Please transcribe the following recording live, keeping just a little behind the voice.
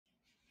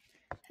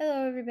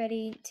Hello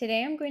everybody.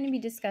 Today I'm going to be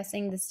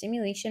discussing the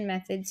stimulation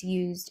methods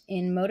used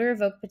in motor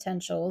evoked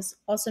potentials,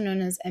 also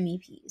known as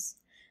MEPs.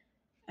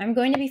 I'm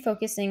going to be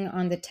focusing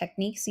on the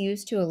techniques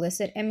used to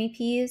elicit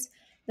MEPs,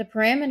 the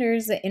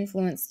parameters that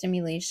influence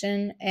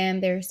stimulation,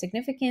 and their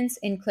significance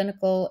in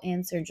clinical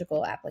and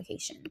surgical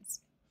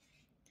applications.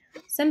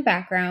 Some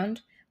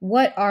background: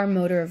 what are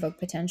motor evoked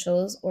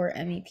potentials, or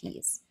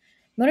MEPs?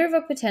 Motor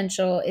evoked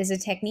potential is a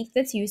technique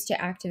that's used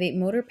to activate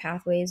motor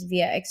pathways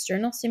via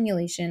external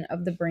stimulation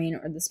of the brain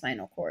or the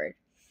spinal cord.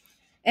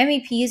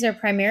 MEPs are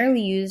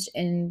primarily used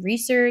in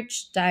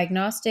research,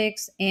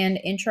 diagnostics, and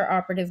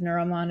intraoperative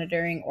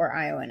neuromonitoring, or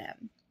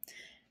IONM.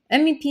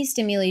 MEP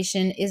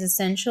stimulation is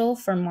essential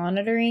for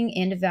monitoring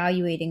and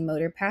evaluating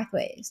motor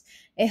pathways.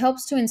 It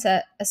helps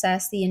to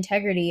assess the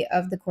integrity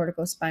of the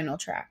corticospinal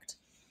tract.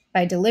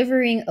 By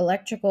delivering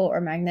electrical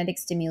or magnetic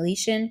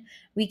stimulation,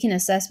 we can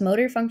assess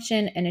motor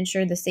function and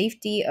ensure the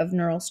safety of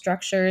neural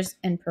structures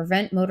and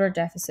prevent motor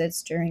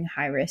deficits during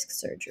high-risk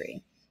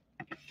surgery.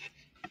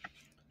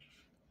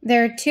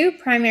 There are two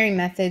primary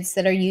methods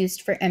that are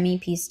used for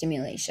MEP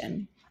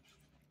stimulation: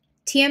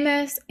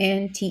 TMS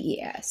and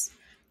TES.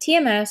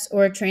 TMS,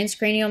 or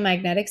transcranial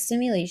magnetic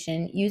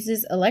stimulation,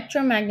 uses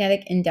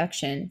electromagnetic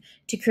induction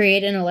to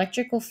create an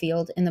electrical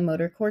field in the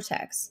motor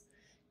cortex.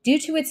 Due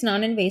to its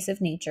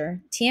non-invasive nature,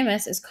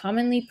 TMS is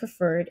commonly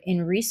preferred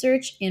in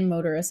research and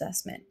motor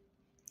assessment.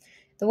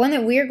 The one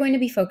that we are going to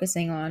be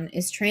focusing on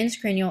is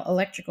transcranial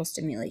electrical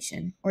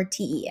stimulation, or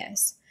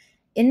TES.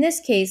 In this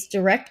case,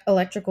 direct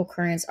electrical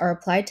currents are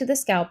applied to the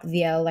scalp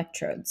via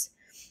electrodes.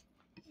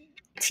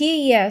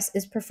 TES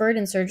is preferred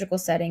in surgical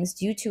settings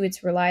due to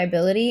its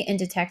reliability in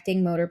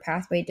detecting motor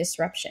pathway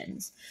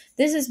disruptions.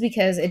 This is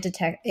because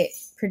it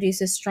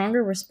produces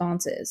stronger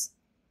responses.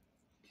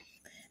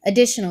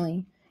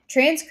 Additionally,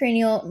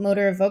 transcranial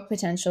motor evoked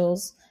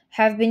potentials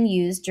have been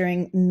used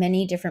during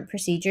many different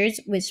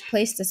procedures which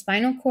place the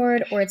spinal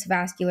cord or its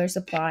vascular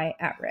supply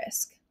at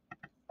risk.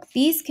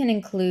 These can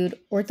include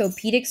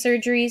orthopedic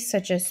surgeries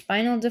such as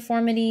spinal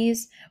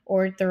deformities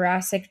or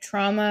thoracic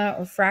trauma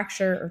or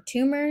fracture or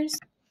tumors,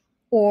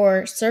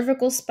 or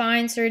cervical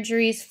spine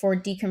surgeries for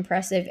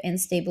decompressive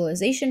and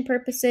stabilization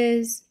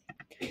purposes.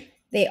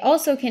 They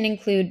also can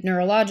include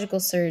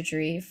neurological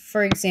surgery,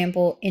 for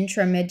example,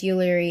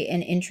 intramedullary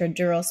and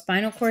intradural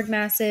spinal cord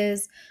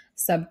masses,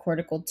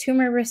 subcortical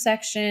tumor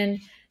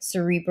resection,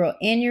 cerebral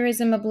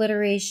aneurysm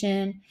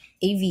obliteration,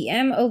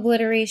 AVM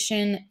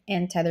obliteration,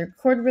 and tethered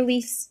cord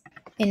release.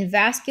 In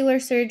vascular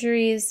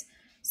surgeries,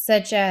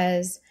 such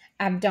as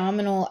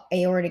abdominal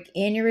aortic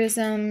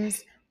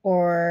aneurysms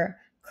or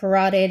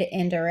carotid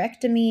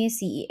endarterectomy,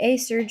 CEA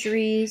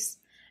surgeries.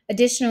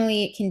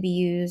 Additionally, it can be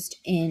used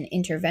in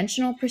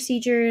interventional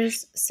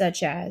procedures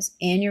such as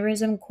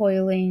aneurysm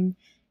coiling,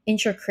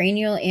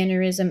 intracranial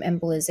aneurysm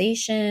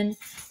embolization,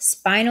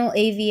 spinal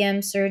AVM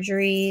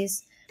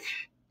surgeries.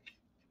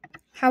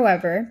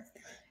 However,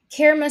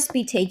 care must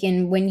be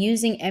taken when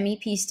using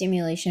MEP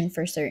stimulation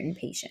for certain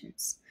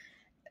patients.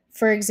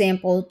 For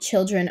example,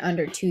 children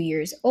under 2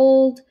 years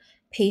old,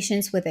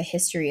 patients with a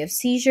history of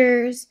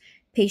seizures,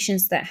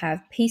 patients that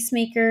have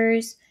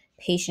pacemakers,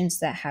 patients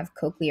that have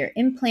cochlear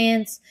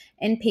implants,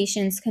 and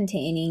patients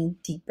containing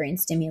deep brain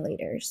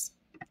stimulators.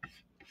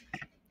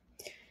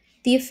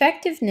 The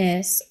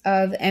effectiveness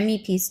of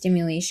MEP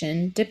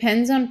stimulation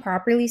depends on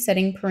properly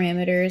setting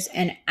parameters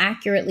and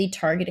accurately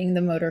targeting the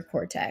motor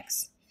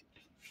cortex.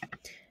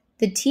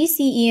 The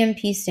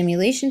TCEMP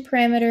stimulation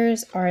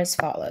parameters are as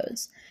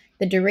follows.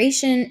 The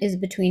duration is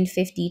between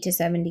 50 to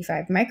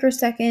 75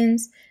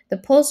 microseconds. The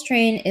pulse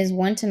train is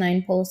 1 to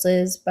 9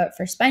 pulses, but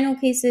for spinal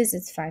cases,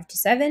 it's 5 to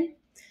 7.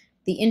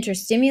 The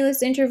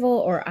interstimulus interval,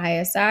 or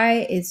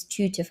ISI, is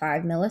 2 to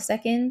 5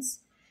 milliseconds.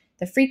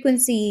 The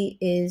frequency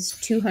is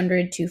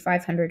 200 to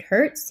 500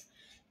 hertz,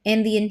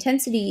 and the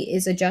intensity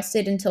is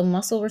adjusted until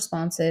muscle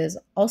responses,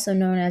 also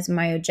known as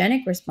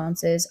myogenic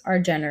responses, are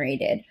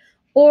generated,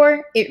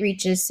 or it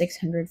reaches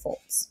 600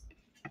 volts.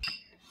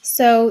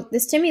 So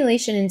the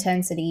stimulation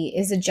intensity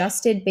is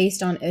adjusted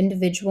based on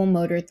individual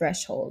motor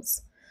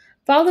thresholds.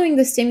 Following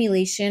the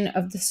stimulation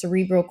of the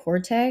cerebral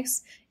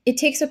cortex, it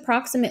takes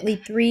approximately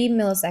 3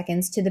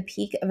 milliseconds to the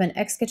peak of an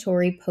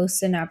excitatory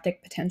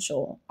postsynaptic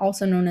potential,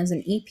 also known as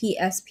an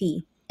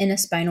EPSP, in a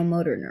spinal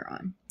motor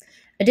neuron.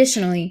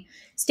 Additionally,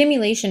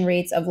 stimulation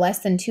rates of less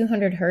than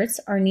 200 Hz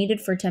are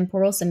needed for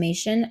temporal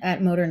summation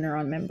at motor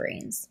neuron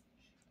membranes.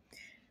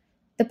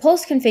 The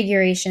pulse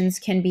configurations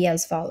can be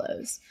as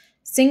follows: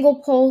 single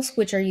pulse,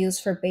 which are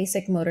used for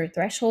basic motor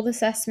threshold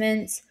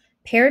assessments;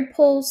 paired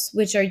pulse,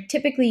 which are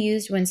typically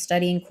used when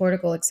studying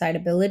cortical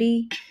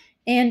excitability;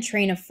 and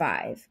train of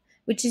 5,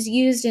 which is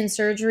used in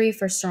surgery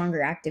for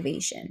stronger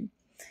activation.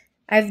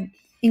 I've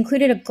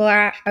included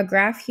a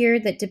graph here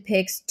that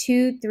depicts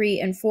 2, 3,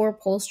 and 4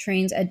 pulse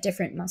trains at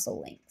different muscle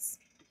lengths.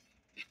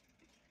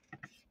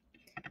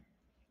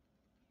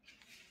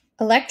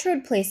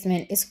 Electrode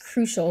placement is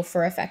crucial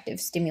for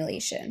effective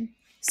stimulation.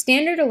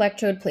 Standard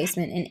electrode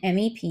placement in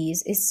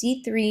MEPs is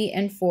C3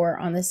 and 4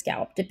 on the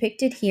scalp,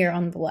 depicted here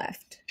on the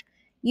left.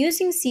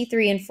 Using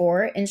C3 and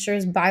 4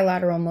 ensures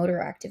bilateral motor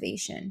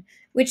activation,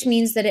 which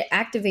means that it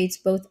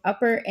activates both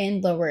upper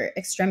and lower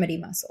extremity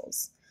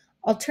muscles.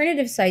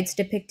 Alternative sites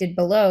depicted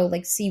below,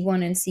 like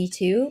C1 and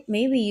C2,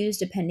 may be used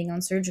depending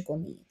on surgical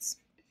needs.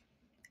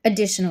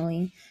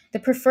 Additionally, the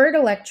preferred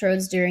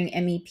electrodes during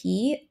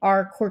MEP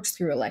are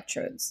corkscrew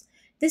electrodes.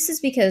 This is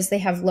because they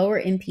have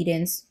lower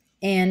impedance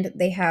and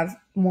they have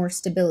more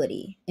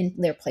stability in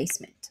their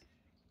placement.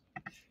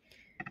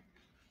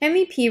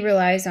 MEP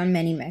relies on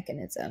many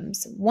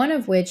mechanisms, one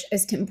of which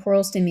is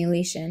temporal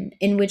stimulation,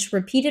 in which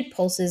repeated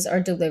pulses are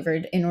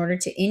delivered in order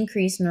to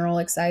increase neural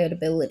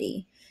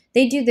excitability.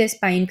 They do this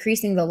by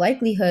increasing the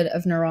likelihood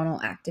of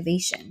neuronal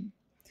activation.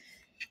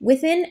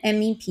 Within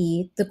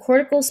MEP, the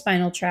cortical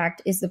spinal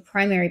tract is the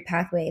primary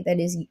pathway that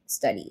is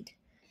studied.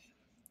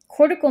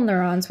 Cortical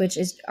neurons, which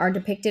are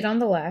depicted on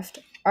the left,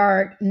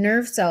 are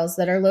nerve cells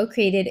that are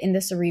located in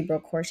the cerebral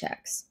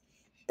cortex.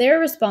 They are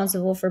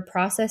responsible for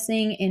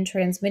processing and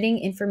transmitting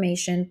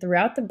information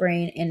throughout the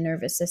brain and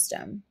nervous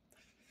system.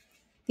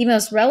 The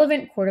most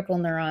relevant cortical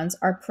neurons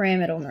are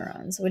pyramidal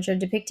neurons, which are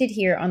depicted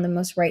here on the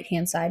most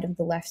right-hand side of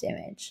the left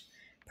image,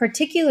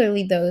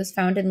 particularly those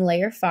found in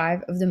layer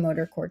 5 of the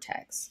motor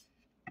cortex.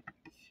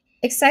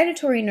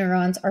 Excitatory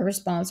neurons are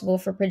responsible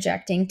for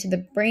projecting to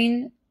the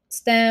brain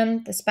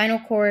stem, the spinal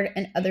cord,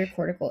 and other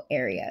cortical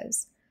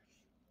areas.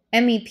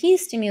 MEP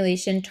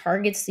stimulation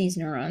targets these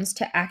neurons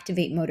to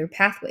activate motor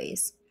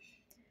pathways.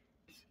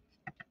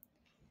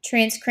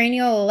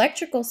 Transcranial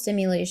electrical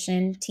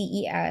stimulation,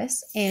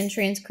 TES, and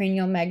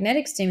transcranial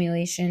magnetic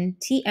stimulation,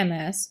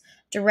 TMS,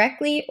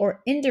 directly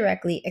or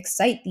indirectly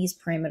excite these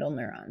pyramidal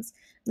neurons,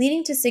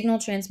 leading to signal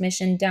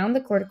transmission down the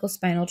cortical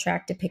spinal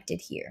tract depicted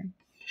here.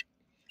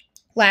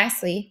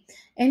 Lastly,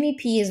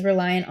 MEP is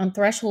reliant on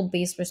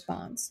threshold-based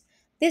response.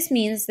 This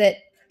means that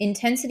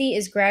intensity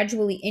is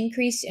gradually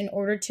increased in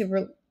order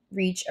to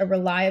reach a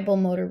reliable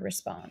motor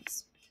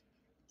response.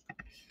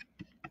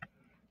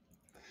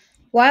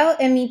 While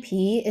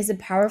MEP is a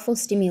powerful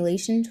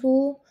stimulation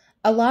tool,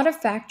 a lot of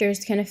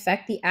factors can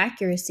affect the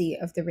accuracy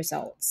of the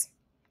results.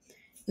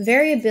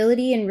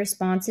 Variability in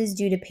responses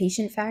due to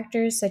patient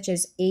factors such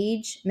as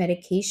age,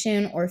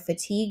 medication, or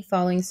fatigue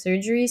following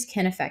surgeries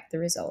can affect the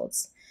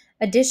results.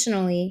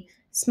 Additionally,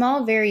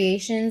 small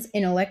variations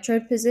in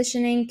electrode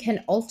positioning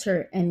can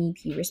alter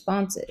MEP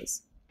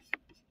responses.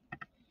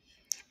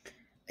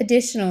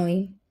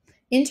 Additionally,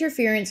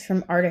 interference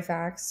from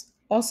artifacts,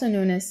 also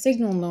known as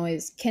signal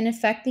noise, can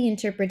affect the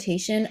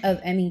interpretation of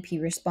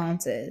MEP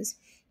responses.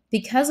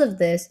 Because of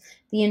this,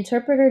 the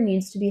interpreter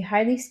needs to be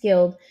highly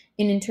skilled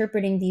in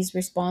interpreting these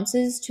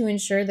responses to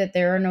ensure that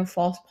there are no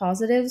false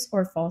positives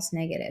or false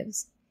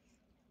negatives.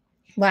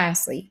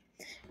 Lastly,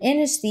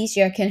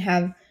 anesthesia can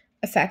have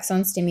effects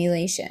on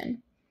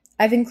stimulation.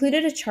 I've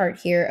included a chart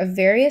here of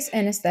various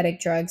anesthetic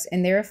drugs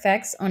and their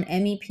effects on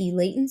MEP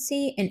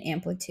latency and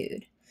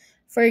amplitude.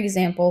 For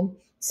example,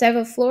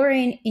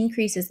 sevoflurane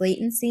increases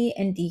latency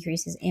and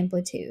decreases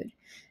amplitude.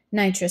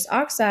 Nitrous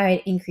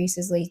oxide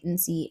increases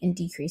latency and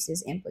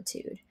decreases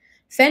amplitude.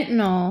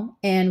 Fentanyl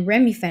and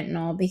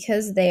remifentanil,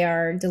 because they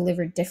are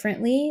delivered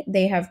differently,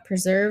 they have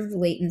preserved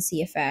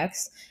latency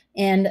effects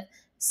and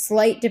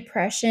slight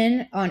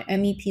depression on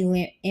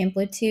MEP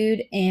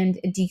amplitude and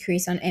a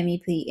decrease on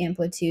MEP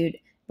amplitude,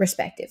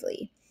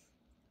 respectively.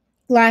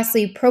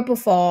 Lastly,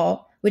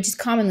 propofol, which is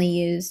commonly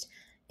used,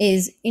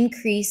 is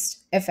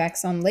increased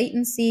effects on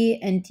latency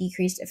and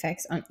decreased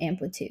effects on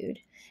amplitude,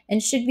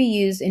 and should be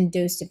used in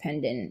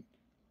dose-dependent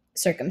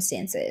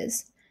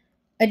circumstances.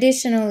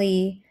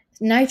 Additionally,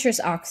 nitrous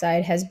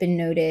oxide has been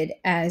noted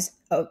as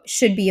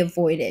should be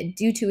avoided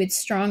due to its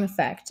strong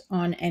effect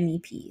on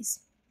MEPs.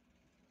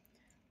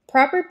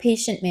 Proper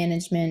patient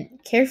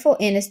management, careful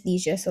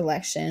anesthesia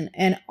selection,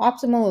 and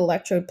optimal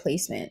electrode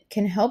placement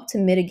can help to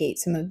mitigate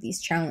some of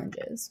these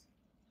challenges.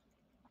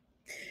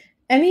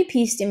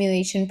 MEP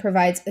stimulation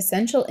provides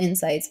essential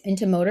insights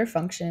into motor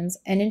functions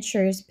and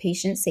ensures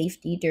patient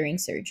safety during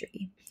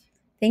surgery.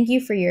 Thank you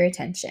for your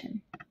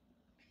attention.